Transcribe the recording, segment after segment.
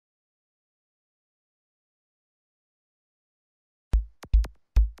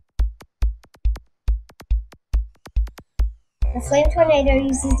The flame tornado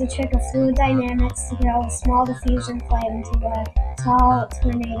uses the trick of fluid dynamics to throw a small diffusion flame into a tall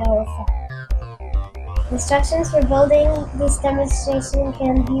tornado effect. Instructions for building this demonstration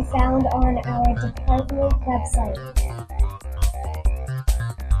can be found on our department website.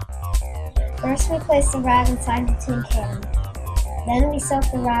 First, we place the rag inside the tin can. Then we soak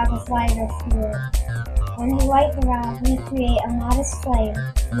the rag with lighter fluid. When we light the rag, we create a modest flame,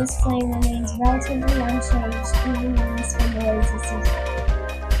 and this flame remains relatively unchanged even when we spin the lazy Susan.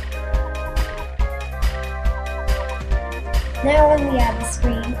 Now when we add the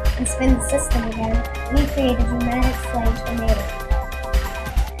screen and spin the system again, we create a dramatic flame tornado.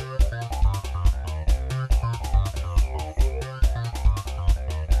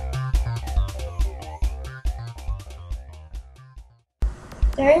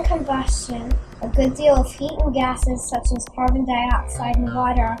 During combustion, a good deal of heat and gases such as carbon dioxide and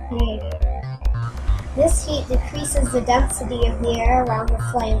water are created. This heat decreases the density of the air around the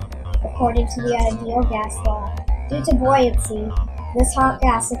flame, according to the ideal gas law. Due to buoyancy, this hot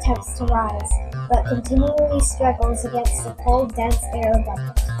gas attempts to rise, but continually struggles against the cold, dense air above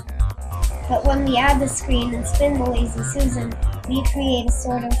it. But when we add the screen and spin the lazy Susan, we create a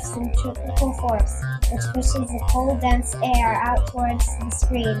sort of centrifugal force, which pushes the cold, dense air out towards the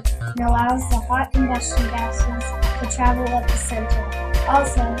screen and allows the hot combustion gases to travel up the center.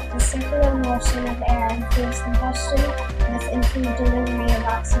 Also, the circular motion of air improves combustion with improved delivery of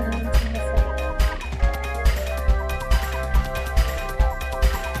oxygen to the flame.